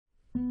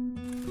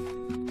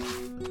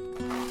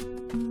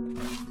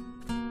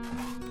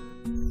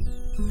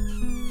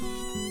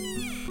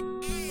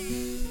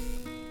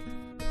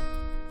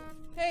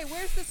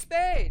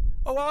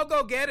all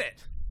go get it.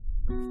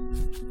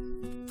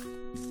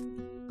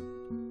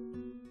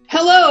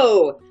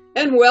 Hello,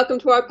 and welcome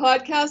to our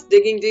podcast,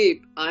 Digging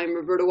Deep. I'm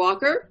Roberta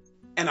Walker.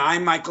 And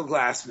I'm Michael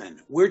Glassman.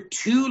 We're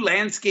two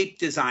landscape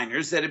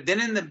designers that have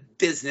been in the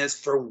business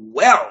for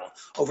well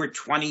over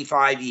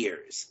 25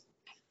 years.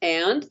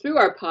 And through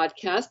our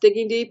podcast,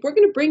 Digging Deep, we're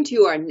going to bring to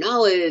you our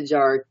knowledge,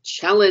 our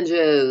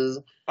challenges,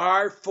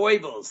 our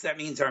foibles, that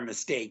means our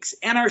mistakes,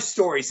 and our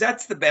stories.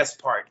 That's the best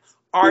part,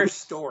 our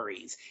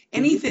stories.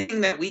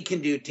 Anything that we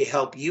can do to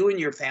help you and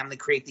your family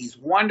create these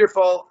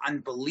wonderful,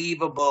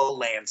 unbelievable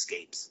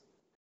landscapes.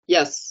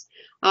 Yes,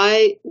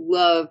 I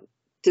love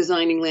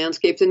designing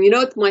landscapes. And you know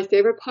what my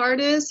favorite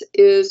part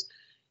is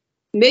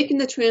making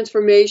the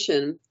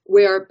transformation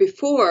where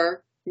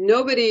before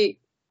nobody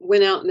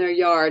went out in their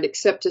yard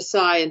except to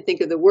sigh and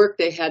think of the work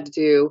they had to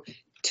do,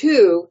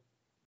 to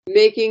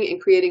making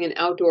and creating an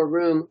outdoor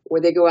room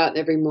where they go out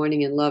every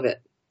morning and love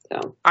it.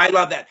 So I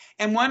love that.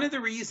 And one of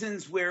the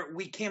reasons where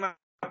we came up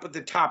with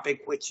the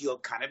topic, which you'll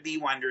kind of be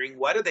wondering,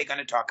 what are they going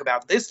to talk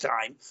about this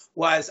time,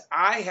 was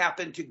I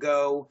happened to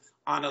go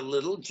on a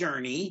little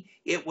journey.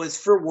 It was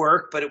for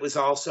work, but it was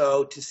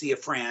also to see a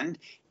friend.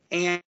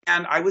 And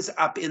I was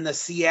up in the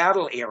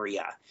Seattle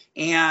area.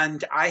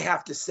 And I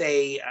have to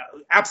say,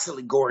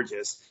 absolutely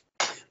gorgeous.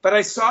 But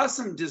I saw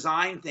some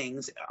design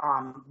things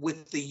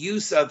with the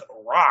use of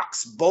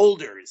rocks,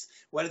 boulders,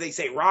 what do they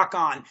say, rock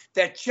on,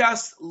 that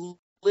just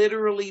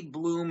literally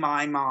blew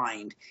my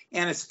mind.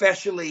 And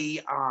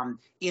especially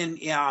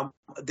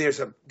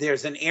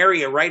there's an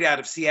area right out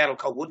of Seattle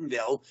called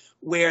Woodinville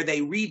where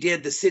they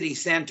redid the city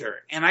center.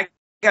 And I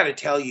got to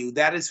tell you,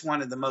 that is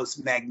one of the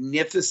most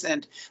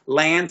magnificent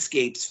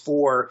landscapes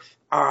for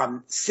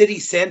city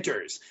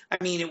centers.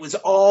 I mean, it was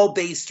all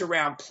based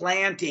around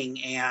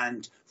planting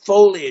and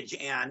foliage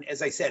and,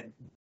 as I said,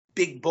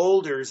 big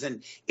boulders,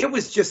 and it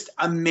was just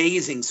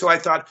amazing. So I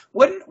thought,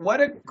 what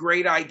a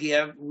great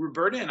idea.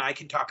 Roberta and I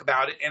can talk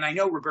about it. And I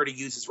know Roberta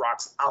uses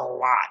rocks a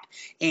lot,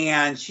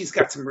 and she's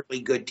got some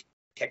really good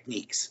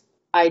techniques.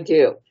 I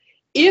do.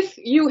 If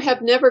you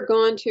have never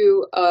gone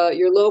to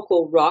your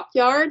local rock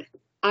yard,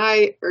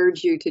 I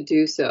urge you to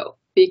do so,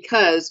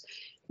 because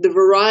the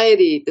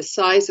variety, the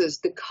sizes,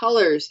 the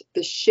colors,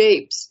 the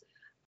shapes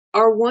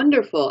are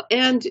wonderful.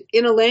 And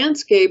in a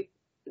landscape,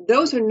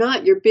 those are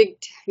not your big,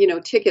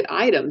 ticket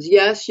items.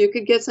 Yes, you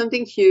could get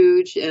something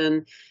huge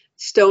and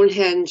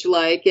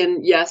Stonehenge-like,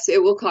 and yes,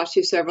 it will cost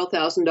you several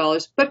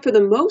 $1,000s. But for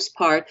the most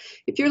part,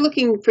 if you're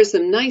looking for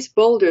some nice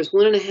boulders,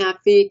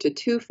 1.5 feet to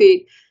 2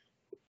 feet,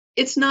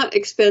 it's not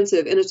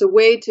expensive. And it's a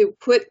way to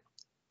put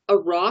a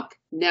rock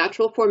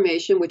natural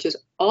formation, which is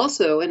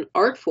also an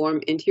art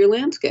form, into your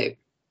landscape.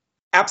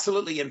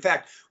 Absolutely. In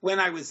fact, when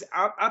I was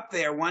up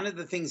there, one of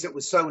the things that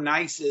was so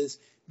nice is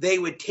they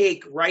would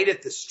take right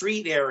at the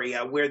street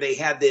area where they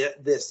had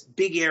this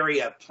big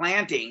area of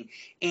planting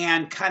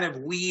and kind of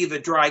weave a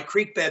dry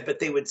creek bed, but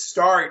they would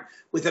start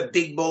with a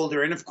big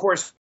boulder. And of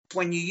course,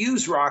 when you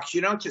use rocks,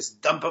 you don't just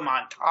dump them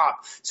on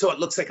top so it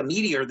looks like a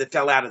meteor that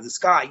fell out of the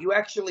sky. You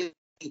actually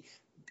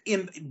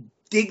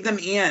dig them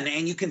in,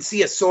 and you can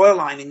see a soil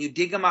line, and you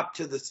dig them up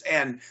to this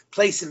and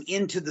place them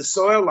into the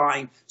soil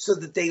line so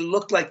that they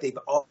look like they've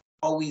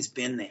always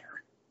been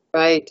there.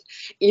 Right.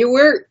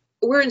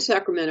 We're in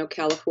Sacramento,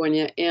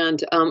 California,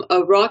 and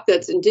a rock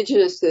that's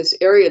indigenous to this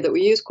area that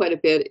we use quite a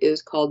bit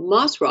is called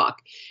moss rock.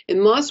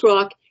 And moss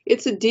rock,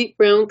 it's a deep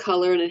brown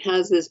color, and it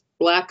has this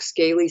black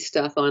scaly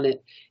stuff on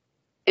it.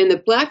 And the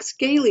black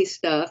scaly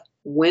stuff,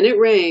 when it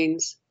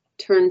rains,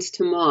 turns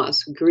to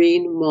moss,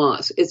 green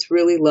moss. It's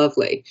really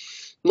lovely.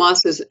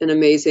 Moss is an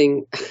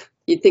amazing,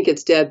 you'd think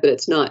it's dead, but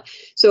it's not.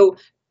 So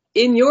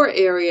in your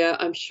area,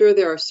 I'm sure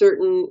there are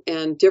certain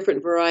and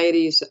different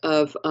varieties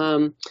of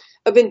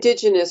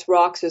indigenous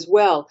rocks as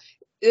well.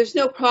 There's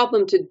no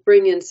problem to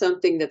bring in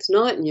something that's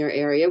not in your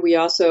area. We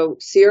also,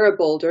 Sierra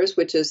boulders,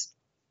 which is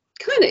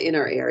kind of in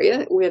our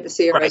area. We have the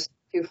Sierras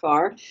too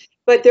far.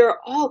 But there are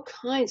all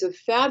kinds of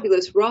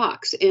fabulous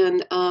rocks.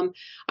 And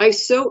I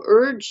so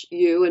urge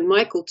you, and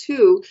Michael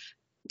too,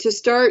 to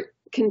start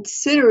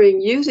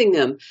considering using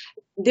them.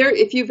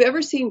 If you've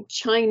ever seen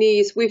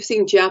we've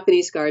seen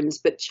Japanese gardens,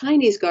 but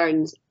Chinese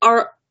gardens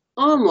are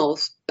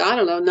almost,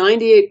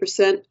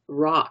 98%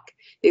 rock.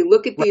 They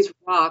look at these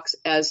rocks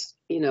as,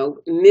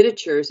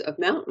 miniatures of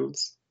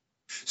mountains.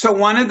 So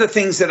one of the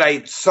things that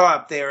I saw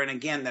up there, and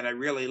again, that I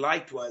really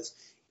liked, was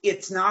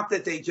it's not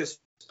that they just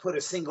put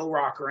a single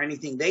rock or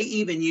anything. They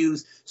even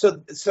use,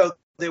 so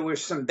there were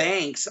some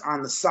banks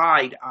on the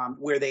side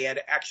where they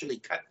had actually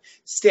cut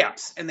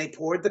steps, and they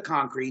poured the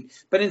concrete.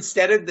 But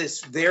instead of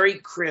this very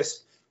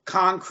crisp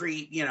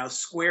concrete,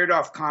 squared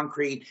off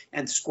concrete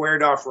and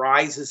squared off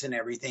rises and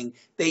everything,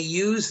 they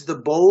used the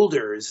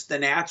boulders, the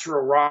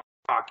natural rock,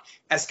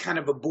 as kind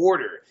of a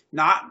border.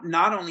 Not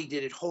only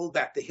did it hold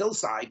back the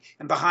hillside,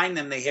 and behind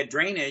them they had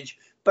drainage,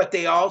 but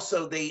they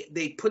also,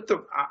 they put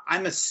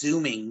I'm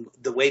assuming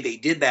the way they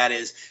did that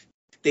is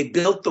they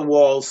built the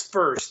walls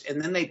first,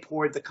 and then they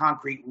poured the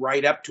concrete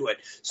right up to it.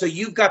 So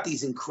you've got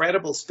these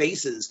incredible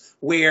spaces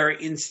where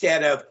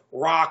instead of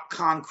rock,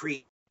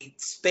 concrete,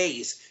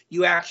 space,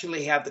 you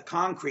actually have the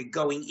concrete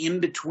going in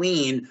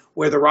between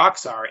where the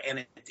rocks are,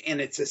 and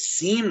it's a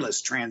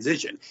seamless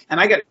transition. And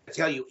I got to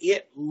tell you,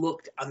 it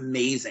looked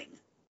amazing.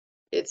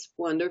 It's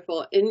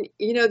wonderful. And,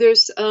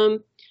 there's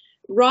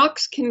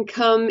rocks can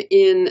come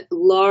in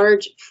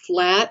large,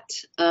 flat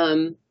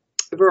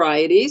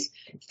varieties,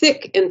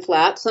 thick and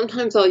flat.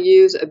 Sometimes I'll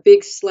use a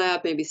big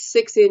slab, maybe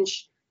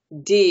 6-inch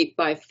deep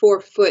by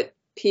 4-foot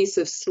piece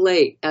of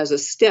slate as a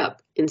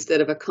step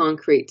instead of a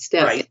concrete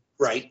step. Right,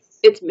 right.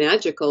 It's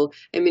magical.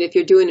 I mean, if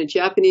you're doing a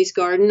Japanese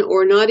garden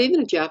or not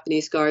even a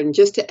Japanese garden,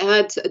 just to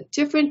add a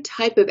different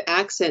type of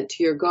accent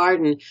to your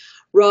garden,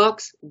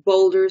 rocks,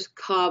 boulders,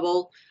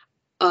 cobble,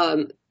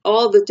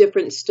 all the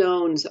different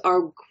stones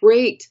are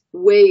great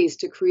ways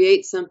to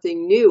create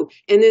something new.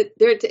 And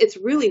it's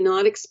really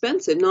not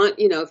expensive. Not,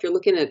 if you're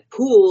looking at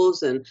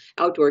pools and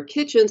outdoor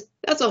kitchens,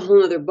 that's a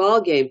whole other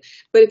ballgame.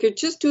 But if you're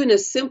just doing a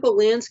simple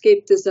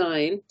landscape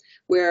design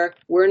where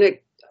we're in a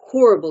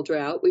horrible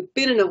drought, we've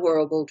been in a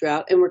horrible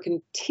drought, and we're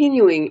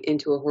continuing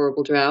into a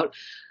horrible drought,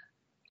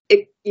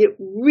 you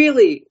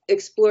really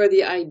explore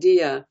the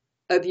idea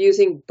of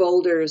using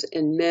boulders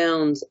and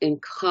mounds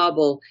and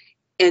cobble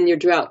and your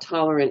drought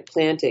tolerant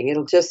planting.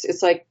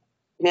 It's like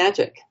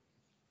magic.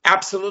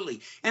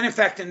 Absolutely. And in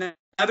fact,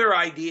 another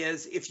idea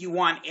is if you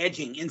want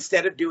edging,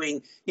 instead of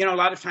doing, a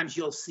lot of times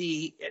you'll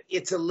see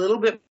it's a little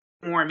bit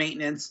more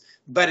maintenance,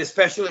 but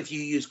especially if you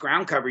use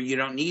ground cover, you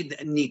don't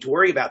need to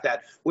worry about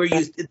that. Where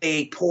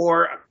they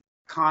pour a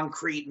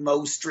concrete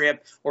mow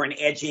strip or an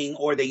edging,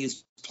 or they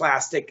use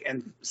plastic,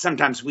 and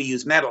sometimes we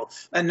use metal.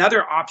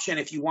 Another option,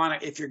 if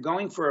you're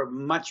going for a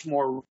much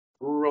more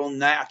rural,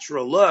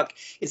 natural look,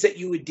 is that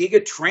you would dig a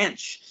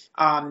trench,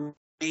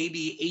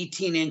 maybe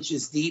 18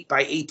 inches deep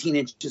by 18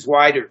 inches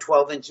wide or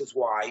 12 inches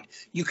wide.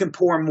 You can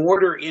pour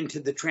mortar into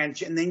the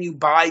trench, and then you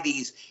buy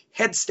these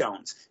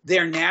headstones.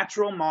 They're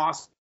natural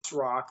moss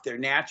rock, they're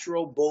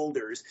natural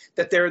boulders,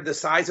 that they're the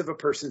size of a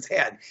person's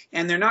head,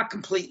 and they're not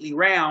completely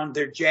round,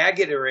 they're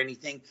jagged or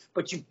anything,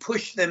 but you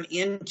push them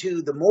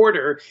into the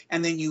mortar,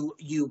 and then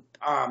you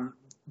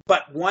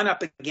butt one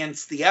up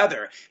against the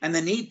other. And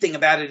the neat thing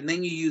about it, and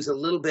then you use a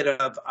little bit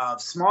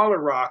of smaller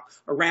rock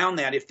around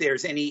that if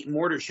there's any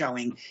mortar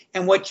showing.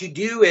 And what you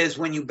do is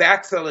when you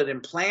backfill it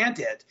and plant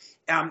it,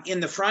 in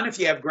the front, if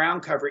you have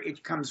ground cover,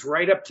 it comes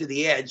right up to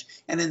the edge.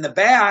 And in the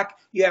back,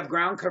 you have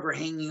ground cover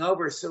hanging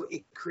over. So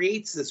it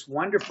creates this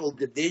wonderful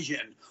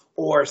division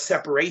or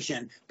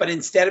separation. But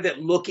instead of it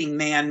looking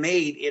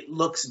man-made, it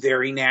looks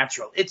very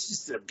natural. It's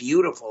just a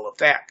beautiful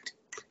effect.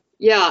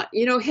 Yeah,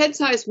 head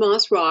size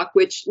moss rock,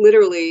 which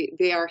literally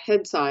they are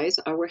head size,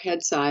 our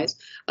head size,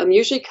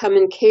 usually come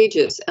in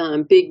cages,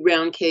 big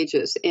round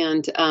cages.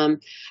 And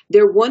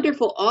they're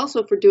wonderful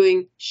also for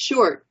doing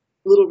short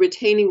little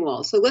retaining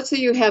walls. So let's say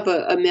you have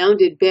a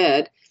mounded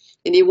bed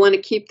and you want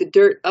to keep the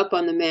dirt up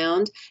on the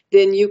mound,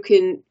 then you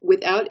can,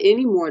 without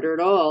any mortar at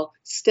all,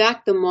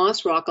 stack the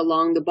moss rock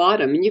along the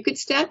bottom. And you could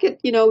stack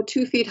it,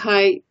 2 feet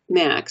high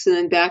max, and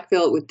then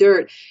backfill it with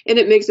dirt. And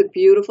it makes a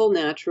beautiful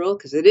natural,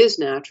 because it is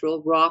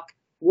natural, rock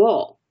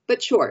wall,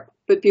 but short,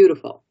 but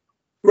beautiful.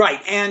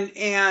 Right.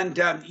 And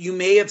you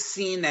may have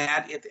seen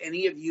that if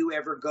any of you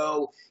ever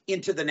go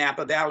into the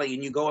Napa Valley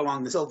and you go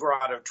along the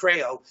Silverado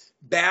Trail,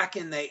 back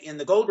in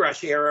the Gold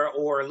Rush era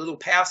or a little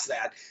past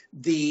that,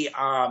 the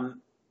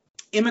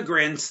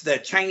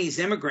Chinese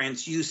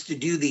immigrants used to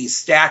do these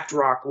stacked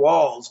rock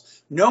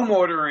walls, no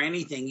mortar or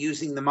anything,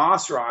 using the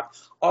moss rock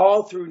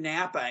all through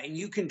Napa. And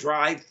you can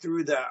drive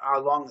through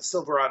along the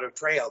Silverado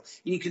Trail,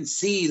 and you can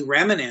see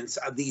remnants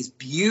of these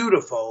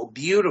beautiful,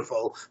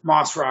 beautiful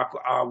moss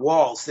rock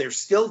walls. They're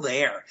still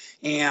there,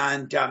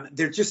 and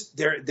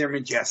they're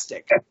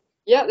majestic.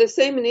 Yeah, the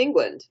same in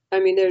England. I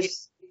mean,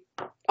 there's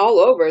all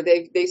over.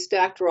 They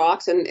stacked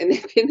rocks, and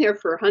they've been there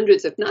for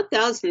hundreds, if not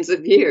thousands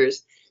of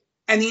years.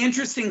 And the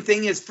interesting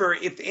thing is,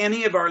 if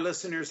any of our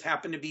listeners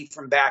happen to be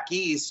from back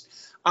east,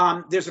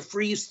 there's a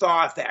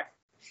freeze-thaw effect.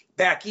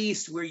 Back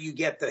east, where you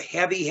get the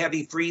heavy,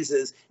 heavy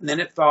freezes, and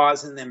then it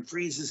thaws and then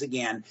freezes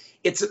again.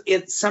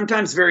 It's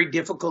sometimes very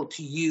difficult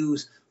to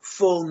use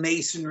full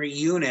masonry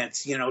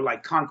units,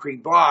 like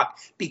concrete block,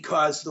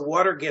 because the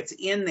water gets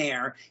in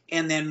there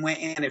and then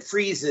and it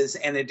freezes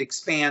and it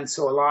expands,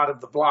 so a lot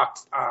of the block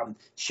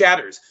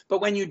shatters.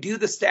 But when you do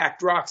the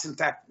stacked rocks, in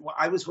fact,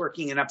 I was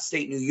working in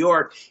upstate New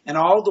York, and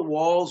all the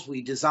walls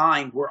we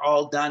designed were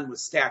all done with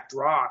stacked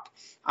rock.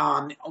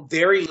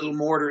 Very little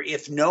mortar,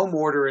 if no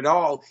mortar at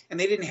all. And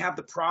they didn't have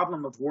the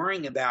problem of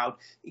worrying about,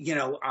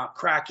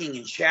 cracking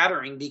and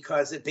shattering,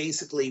 because it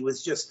basically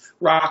was just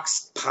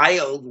rocks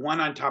piled one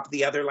on top of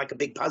the other like a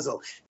big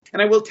puzzle.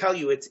 And I will tell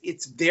you,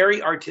 it's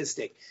very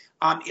artistic.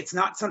 It's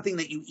not something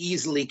that you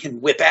easily can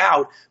whip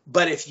out,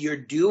 but if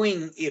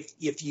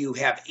you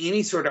have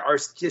any sort of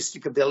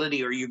artistic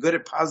ability or you're good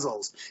at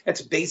puzzles,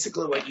 that's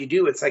basically what you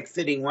do. It's like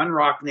fitting one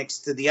rock next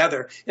to the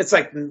other. It's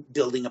like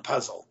building a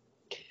puzzle.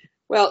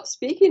 Well,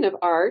 speaking of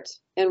art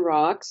and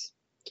rocks,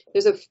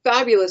 there's a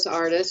fabulous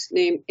artist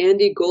named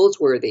Andy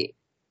Goldsworthy,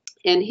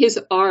 and his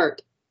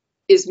art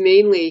is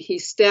mainly, he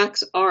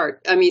stacks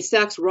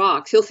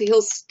rocks.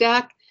 He'll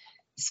stack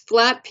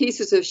flat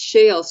pieces of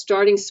shale,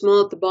 starting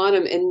small at the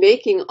bottom and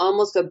making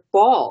almost a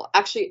ball,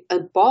 actually a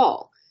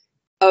ball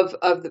of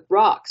the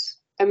rocks.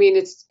 I mean,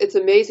 it's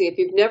amazing. If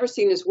you've never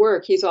seen his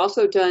work, he's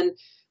also done,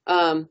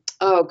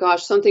 oh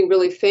gosh, something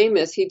really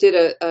famous. He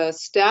did a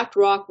stacked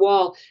rock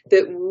wall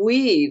that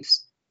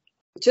weaves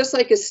just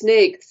like a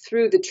snake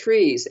through the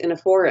trees in a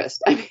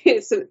forest. I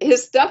mean,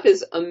 his stuff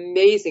is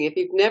amazing. If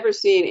you've never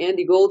seen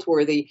Andy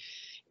Goldsworthy,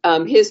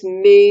 his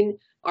main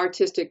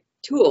artistic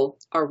tool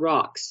are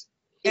rocks.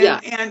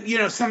 And you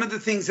know, some of the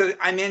things that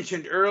I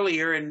mentioned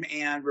earlier,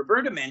 and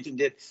Roberta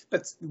mentioned it,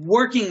 but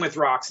working with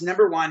rocks,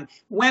 number one,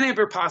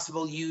 whenever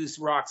possible, use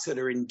rocks that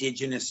are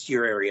indigenous to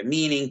your area,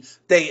 meaning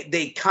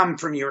they come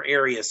from your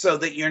area, so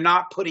that you're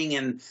not putting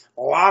in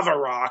lava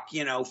rock,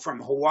 you know,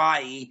 from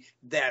Hawaii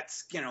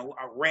that's, you know,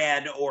 a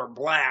red or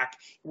black,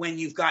 when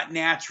you've got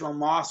natural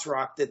moss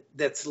rock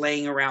that's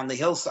laying around the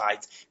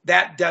hillsides.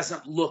 That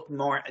doesn't look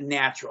more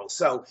natural.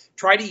 So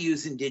try to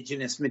use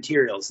indigenous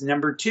materials.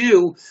 Number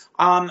two,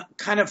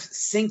 kind of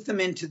sink them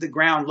into the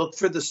ground. Look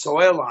for the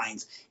soil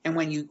lines, and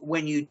when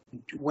you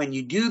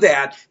do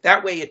that,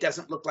 that way it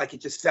doesn't look like it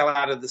just fell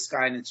out of the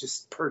sky and it's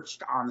just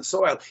perched on the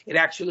soil. It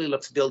actually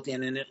looks built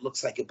in, and it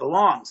looks like it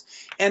belongs.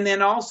 And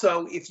then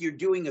also, if you're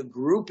doing a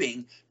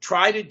grouping,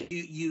 try to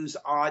use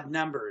odd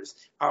numbers.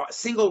 A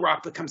single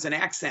rock becomes an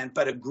accent,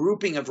 but a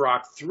grouping of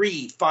rock,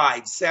 3,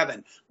 5,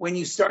 7. When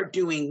you start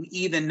doing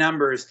even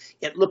numbers,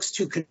 it looks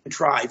too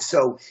contrived.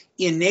 So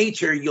in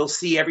nature, you'll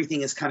see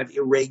everything is kind of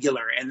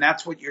irregular, and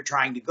that's what you're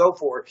trying to go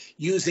for,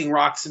 using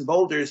rocks and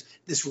boulders,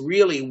 this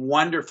really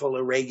wonderful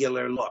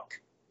irregular look.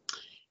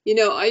 You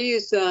know, I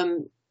use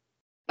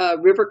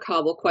river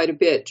cobble quite a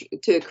bit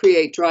to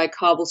create dry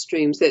cobble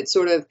streams that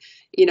sort of,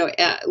 you know,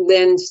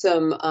 lend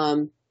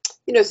some,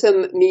 you know,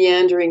 some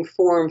meandering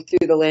form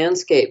through the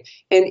landscape.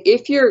 And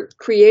if you're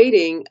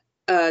creating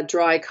a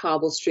dry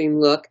cobble stream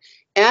look,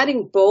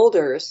 adding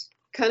boulders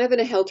kind of in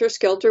a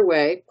helter-skelter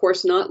way, of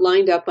course, not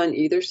lined up on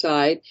either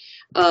side,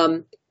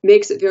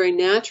 makes it very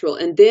natural.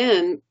 And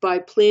then by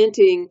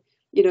planting,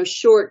 you know,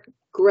 short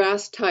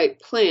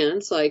grass-type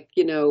plants like,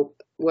 you know,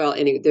 well,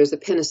 there's the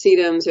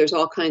pennisetums, there's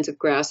all kinds of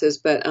grasses,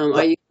 but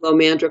I use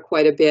lomandra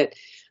quite a bit.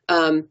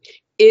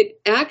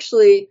 It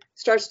actually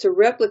starts to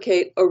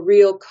replicate a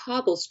real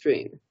cobble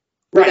stream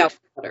without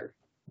water.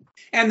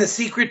 And the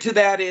secret to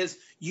that is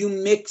you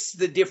mix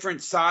the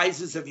different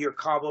sizes of your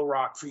cobble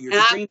rock for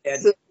your stream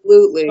bed.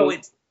 Absolutely. So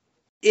it's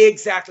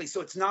exactly.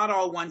 So it's not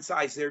all one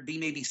size. There'd be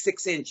maybe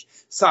 6-inch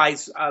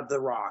size of the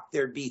rock.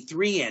 There'd be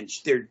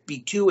 3-inch. There'd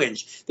be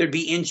 2-inch. There'd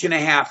be 1.5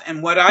 inch.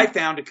 And what I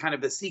found a kind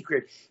of a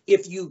secret,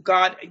 if you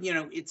got, you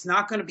know, it's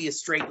not going to be a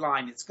straight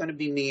line. It's going to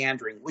be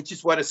meandering, which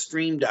is what a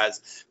stream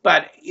does.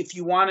 But if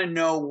you want to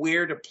know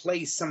where to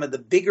place some of the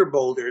bigger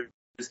boulders,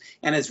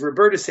 and as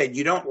Roberta said,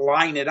 you don't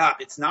line it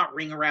up. It's not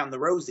ring around the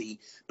rosy.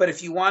 But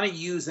if you want to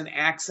use an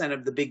accent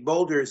of the big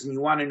boulders and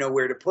you want to know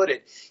where to put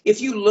it,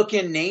 if you look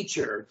in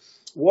nature,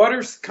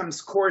 water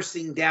comes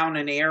coursing down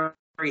an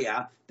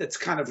area that's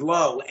kind of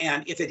low.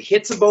 And if it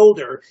hits a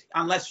boulder,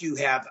 unless you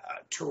have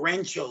a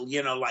torrential,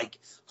 you know, like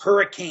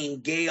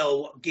hurricane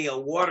gale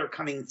water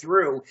coming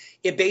through,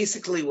 it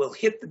basically will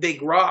hit the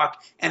big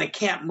rock and it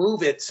can't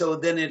move it. So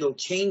then it'll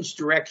change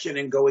direction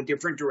and go a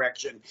different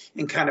direction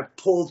and kind of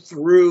pull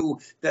through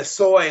the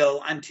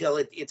soil until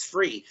it's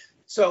free.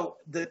 So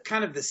the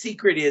kind of the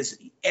secret is,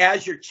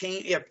 as you're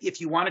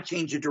if you want to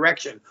change your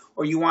direction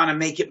or you want to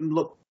make it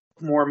look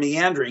more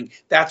meandering,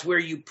 that's where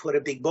you put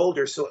a big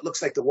boulder so it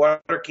looks like the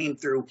water came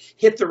through,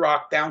 hit the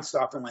rock, bounced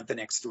off, and went the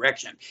next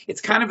direction.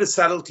 It's kind of a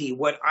subtlety.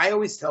 What I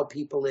always tell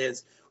people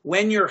is,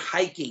 when you're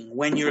hiking,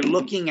 when you're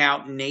looking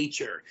out in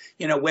nature,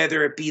 you know,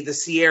 whether it be the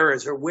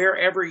Sierras or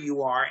wherever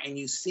you are, and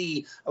you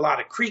see a lot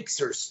of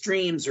creeks or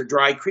streams or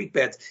dry creek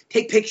beds,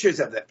 take pictures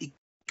of that,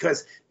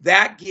 because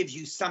that gives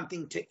you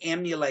something to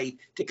emulate,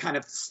 to kind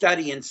of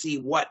study and see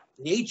what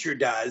nature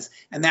does,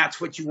 and that's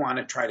what you want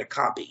to try to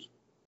copy.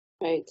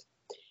 Right.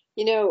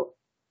 You know,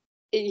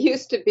 it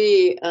used to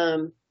be,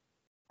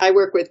 I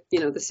work with, you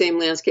know, the same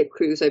landscape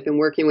crews I've been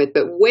working with,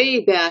 but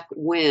way back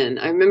when,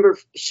 I remember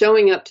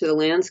showing up to the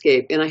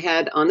landscape and I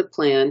had on the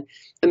plan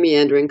a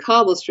meandering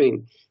cobble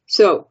stream.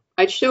 So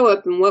I'd show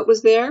up, and what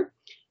was there?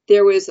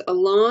 There was a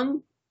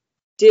long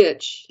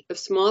ditch of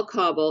small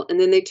cobble, and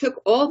then they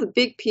took all the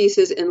big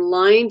pieces and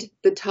lined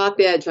the top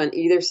edge on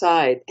either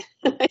side.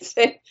 I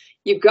say,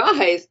 you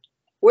guys,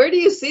 where do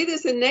you see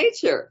this in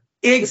nature?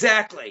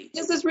 Exactly.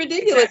 This is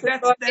ridiculous.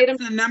 That's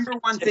the number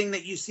one thing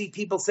that you see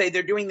people say.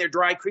 They're doing their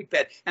dry creek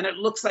bed, and it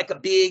looks like a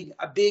big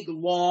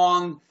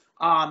long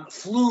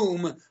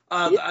flume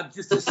of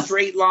just a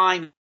straight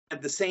line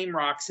of the same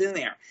rocks in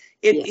there.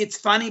 It's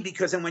funny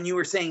because, and when you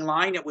were saying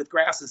line it with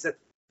grasses, that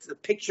the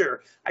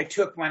picture I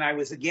took when I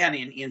was again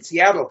in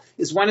Seattle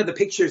is one of the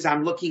pictures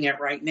I'm looking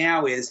at right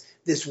now. Is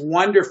this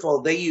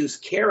wonderful? They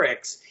use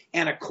carex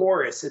and a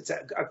chorus.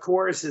 A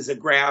chorus is a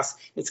grass.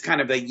 It's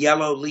kind of a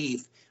yellow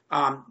leaf.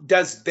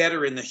 Does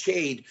better in the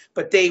shade,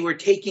 but they were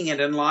taking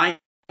it and lining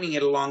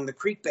it along the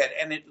creek bed,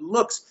 and it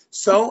looks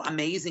so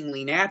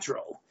amazingly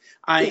natural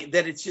that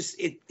it's just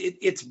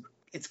it's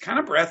it's kind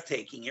of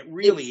breathtaking. It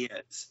really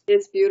is.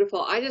 It's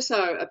beautiful. I just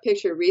saw a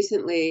picture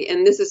recently,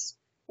 and this is,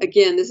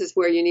 again, this is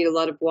where you need a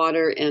lot of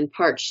water and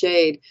part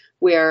shade,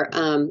 where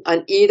on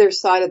either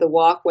side of the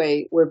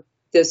walkway were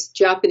this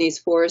Japanese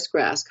forest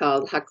grass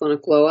called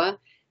Hakonokloa.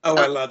 Oh,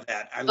 I love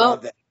that. I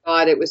love that.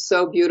 God, it was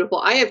so beautiful.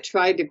 I have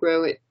tried to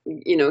grow it,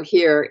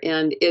 here,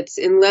 and it's,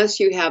 unless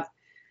you have,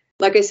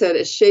 like I said,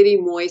 a shady,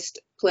 moist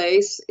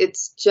place,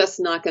 it's just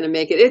not going to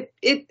make it.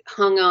 It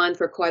hung on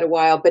for quite a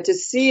while, but to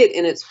see it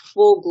in its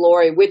full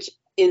glory, which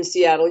in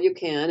Seattle you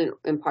can, and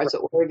in parts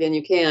of Oregon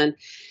you can,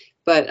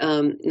 but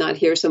not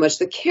here so much.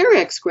 The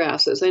Carex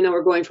grasses, I know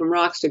we're going from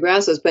rocks to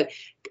grasses, but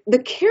the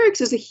Carex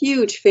is a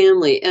huge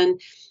family, and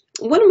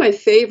one of my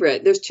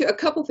favorite, there's a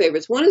couple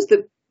favorites. One is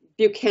the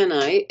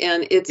Buchanii,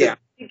 and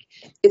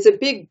it's a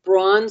big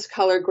bronze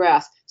colored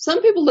grass.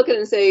 Some people look at it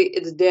and say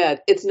it's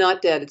dead. It's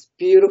not dead. It's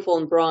beautiful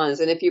and bronze.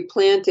 And if you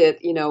plant it,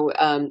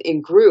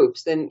 in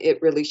groups, then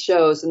it really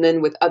shows. And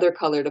then with other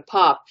color to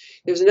pop.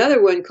 There's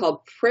another one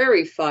called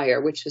Prairie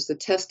Fire, which is the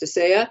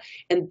Testacea.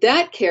 And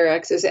that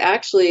Carex is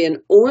actually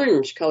an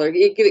orange color.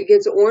 It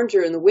gets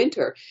oranger in the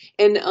winter.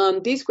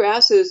 And these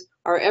grasses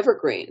are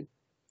evergreen.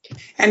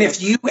 And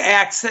if you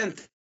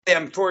accent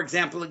them, for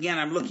example, again,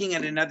 I'm looking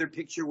at another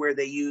picture where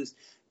they use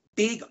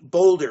big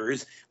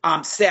boulders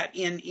set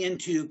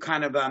into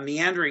kind of a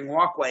meandering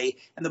walkway,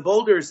 and the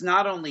boulders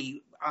not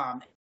only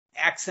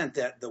accent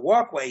the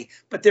walkway,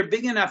 but they're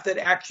big enough that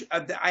actually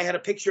I had a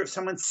picture of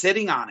someone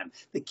sitting on them.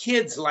 The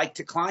kids like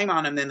to climb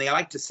on them, then they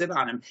like to sit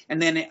on them,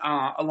 and then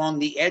along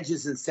the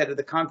edges, instead of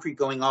the concrete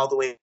going all the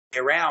way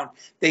around,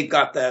 they've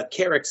got the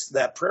Carex,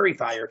 the Prairie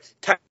Fire,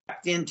 tucked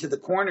into the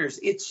corners.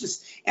 It's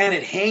just, and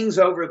it hangs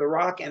over the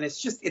rock, and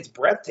it's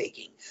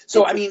breathtaking.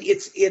 So I mean,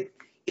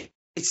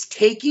 it's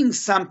taking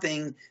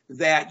something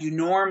that you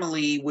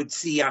normally would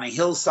see on a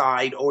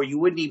hillside or you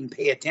wouldn't even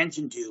pay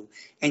attention to,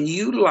 and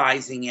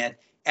utilizing it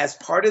as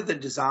part of the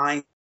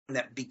design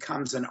that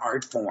becomes an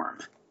art form.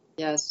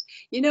 Yes.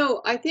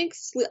 I think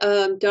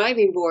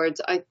diving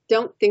boards, I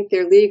don't think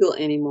they're legal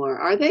anymore.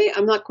 Are they?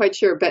 I'm not quite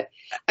sure, but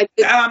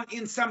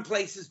in some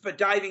places, but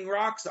diving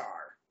rocks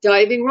are.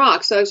 Diving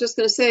rocks. So I was just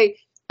going to say,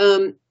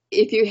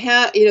 if you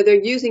have, they're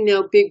using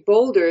now big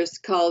boulders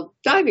called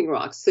diving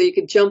rocks, so you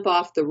could jump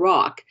off the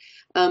rock.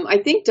 I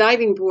think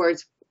diving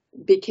boards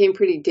became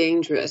pretty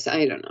dangerous.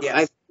 I don't know.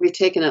 Yes. We've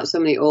taken out so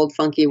many old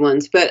funky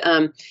ones, but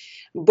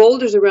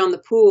boulders around the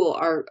pool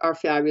are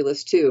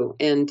fabulous too.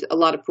 And a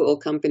lot of pool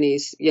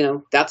companies,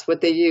 that's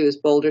what they use,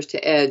 boulders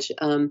to edge.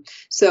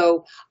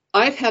 So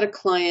I've had a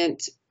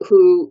client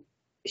who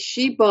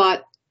she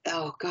bought,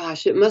 oh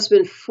gosh, it must have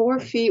been 4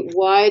 feet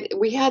wide.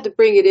 We had to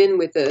bring it in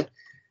with a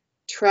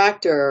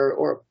tractor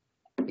or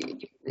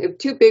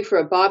too big for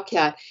a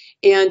bobcat.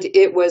 And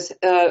it was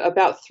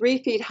about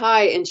 3 feet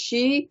high. And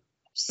she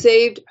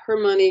saved her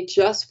money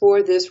just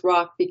for this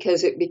rock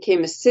because it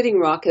became a sitting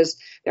rock because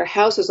their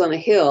house is on a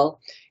hill.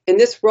 And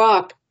this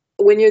rock,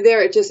 when you're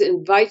there, it just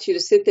invites you to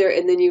sit there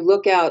and then you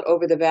look out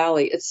over the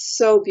valley. It's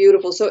so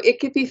beautiful. So it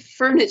could be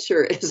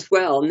furniture as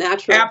well,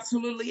 natural.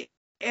 Absolutely.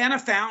 And a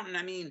fountain.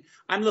 I mean,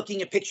 I'm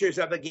looking at pictures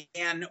of,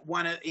 again,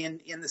 one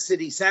in the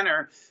city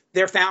center,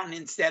 their fountain,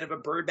 instead of a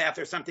bird bath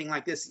or something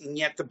like this, and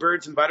yet the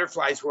birds and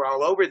butterflies were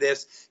all over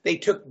this. They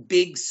took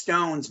big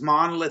stones,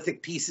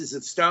 monolithic pieces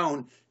of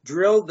stone,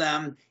 drilled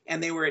them,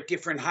 and they were at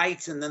different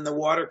heights, and then the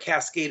water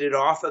cascaded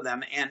off of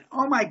them. And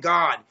oh my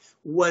God,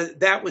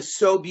 that was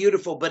so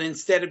beautiful. But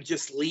instead of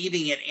just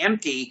leaving it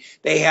empty,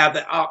 they have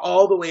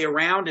all the way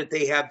around it.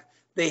 They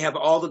have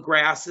all the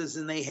grasses,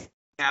 and they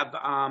have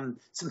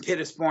some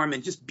pittosporum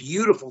and just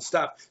beautiful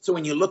stuff. So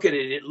when you look at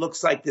it, it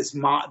looks like this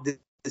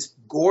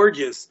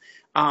gorgeous,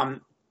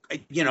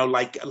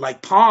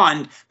 like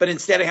pond, but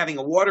instead of having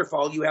a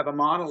waterfall, you have a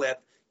monolith.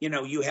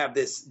 You have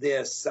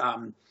this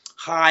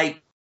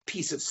high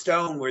piece of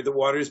stone where the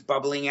water is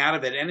bubbling out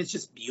of it, and it's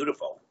just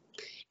beautiful.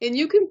 And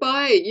you could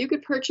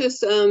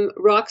purchase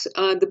rocks.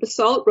 The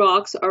basalt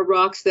rocks are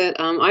rocks that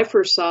I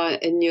first saw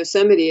in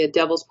Yosemite at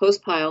Devil's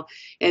Postpile,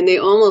 and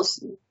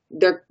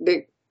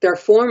their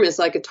form is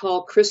like a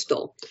tall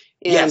crystal.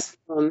 And yes.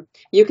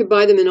 You could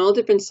buy them in all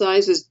different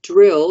sizes,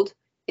 drilled,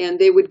 and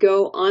they would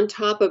go on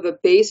top of a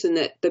basin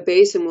that the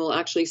basin will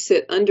actually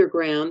sit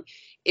underground,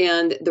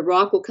 and the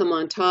rock will come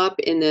on top,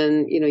 and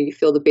then, you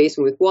fill the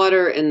basin with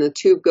water, and the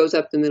tube goes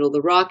up the middle of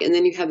the rock, and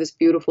then you have this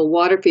beautiful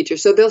water feature.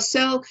 So they'll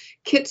sell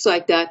kits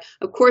like that.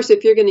 Of course,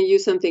 if you're going to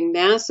use something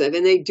massive,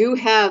 and they do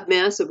have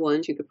massive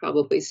ones, you could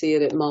probably see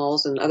it at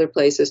malls and other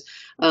places,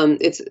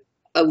 it's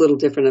a little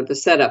different of a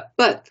setup.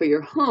 But for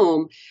your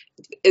home,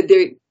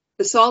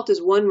 basalt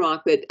is one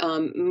rock, but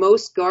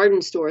most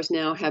garden stores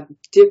now have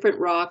different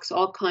rocks,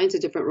 all kinds of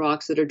different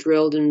rocks that are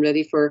drilled and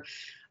ready for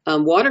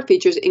water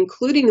features,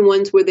 including the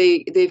ones where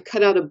they've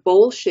cut out a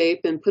bowl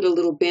shape and put a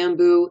little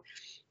bamboo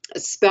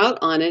spout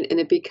on it,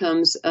 and it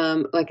becomes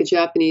like a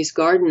Japanese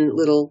garden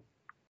little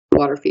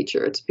water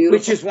feature. It's beautiful.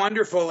 Which is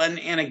wonderful,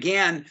 and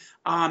again,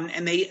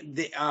 and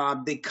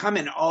they come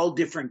in all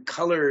different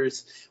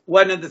colors.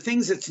 One of the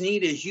things that's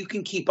neat is you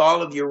can keep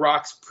all of your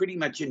rocks pretty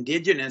much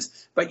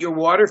indigenous, but your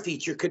water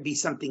feature could be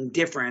something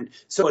different.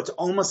 So it's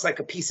almost like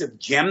a piece of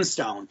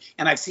gemstone.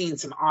 And I've seen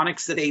some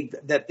onyx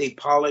that they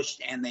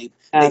polished and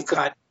they've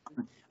cut.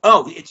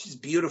 Oh, it's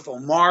just beautiful.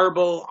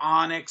 Marble,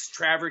 onyx,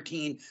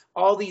 travertine,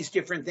 all these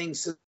different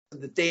things, so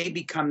that they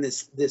become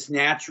this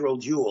natural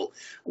jewel.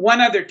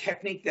 One other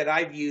technique that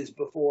I've used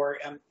before,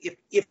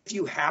 if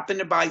you happen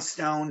to buy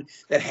stone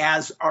that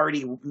has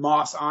already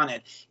moss on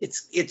it,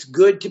 it's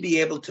good to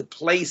be able to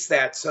place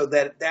that so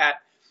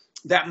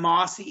that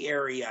mossy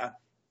area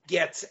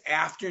gets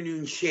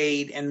afternoon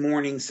shade and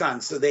morning sun.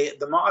 So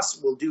the moss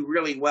will do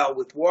really well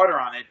with water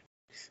on it,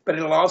 but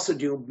it'll also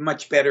do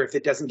much better if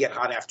it doesn't get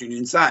hot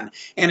afternoon sun.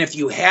 And if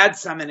you had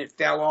some and it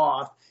fell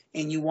off,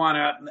 and you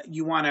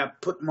wanna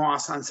put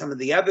moss on some of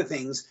the other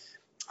things,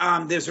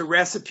 there's a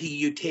recipe.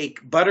 You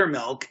take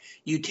buttermilk,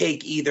 you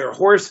take either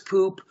horse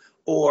poop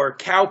or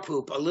cow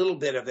poop, a little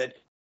bit of it,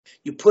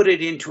 you put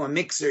it into a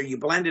mixer, you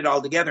blend it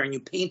all together, and you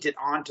paint it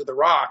onto the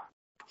rock.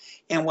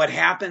 And what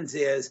happens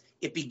is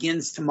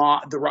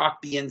the rock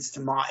begins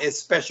to moss,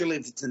 especially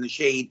if it's in the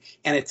shade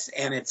and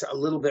it's a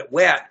little bit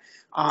wet.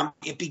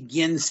 It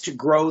begins to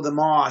grow the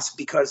moss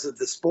because of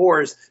the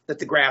spores that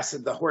the grass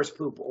of the horse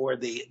poop or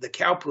the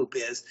cow poop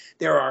is.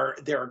 There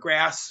are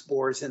grass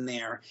spores in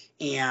there,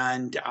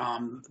 and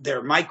there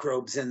are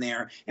microbes in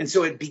there, and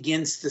so it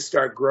begins to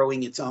start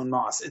growing its own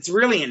moss. It's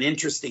really an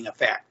interesting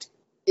effect.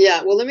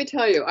 Yeah, well, let me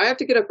tell you, I have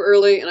to get up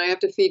early and I have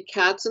to feed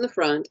cats in the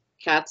front,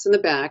 cats in the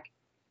back,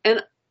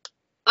 and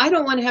I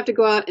don't want to have to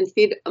go out and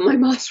feed my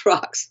moss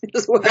rocks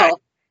as well. Right.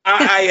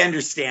 I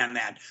understand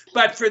that.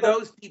 But for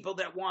those people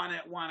that want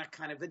a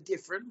kind of a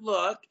different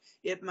look,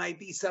 it might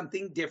be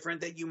something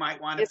different that you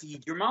might want to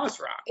feed your moss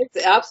rock.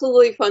 It's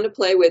absolutely fun to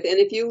play with. And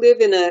if you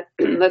live in a,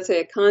 let's say,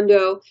 a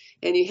condo,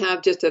 and you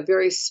have just a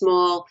very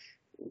small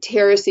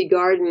terracey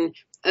garden,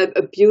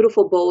 a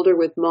beautiful boulder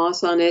with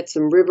moss on it,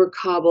 some river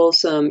cobble,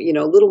 some,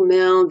 little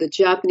mound, the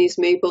Japanese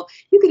maple,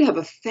 you could have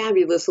a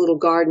fabulous little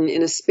garden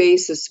in a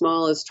space as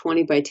small as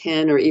 20 by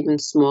 10 or even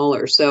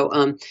smaller.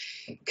 So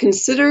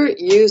consider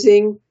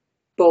using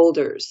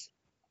boulders.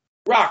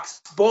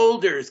 Rocks,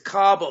 boulders,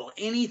 cobble,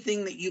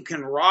 anything that you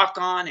can rock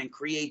on and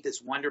create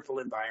this wonderful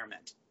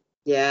environment.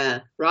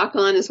 Yeah, rock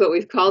on is what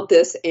we've called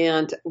this.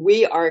 And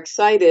we are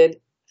excited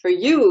for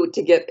you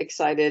to get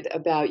excited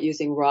about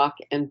using rock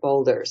and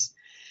boulders.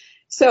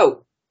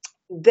 So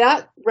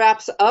that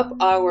wraps up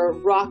our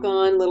rock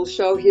on little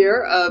show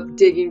here of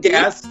Digging Deep.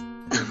 Yes,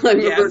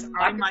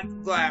 I'm Michael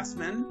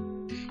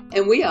Glassman.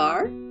 And we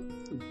are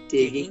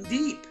Digging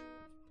Deep.